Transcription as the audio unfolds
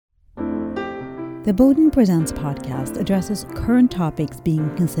The Bowden Presents podcast addresses current topics being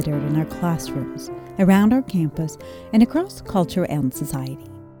considered in our classrooms, around our campus, and across culture and society.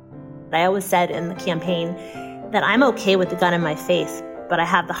 I always said in the campaign that I'm okay with the gun in my face, but I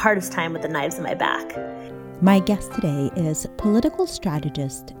have the hardest time with the knives in my back. My guest today is political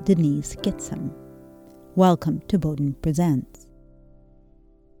strategist Denise Gitsham. Welcome to Bowden Presents.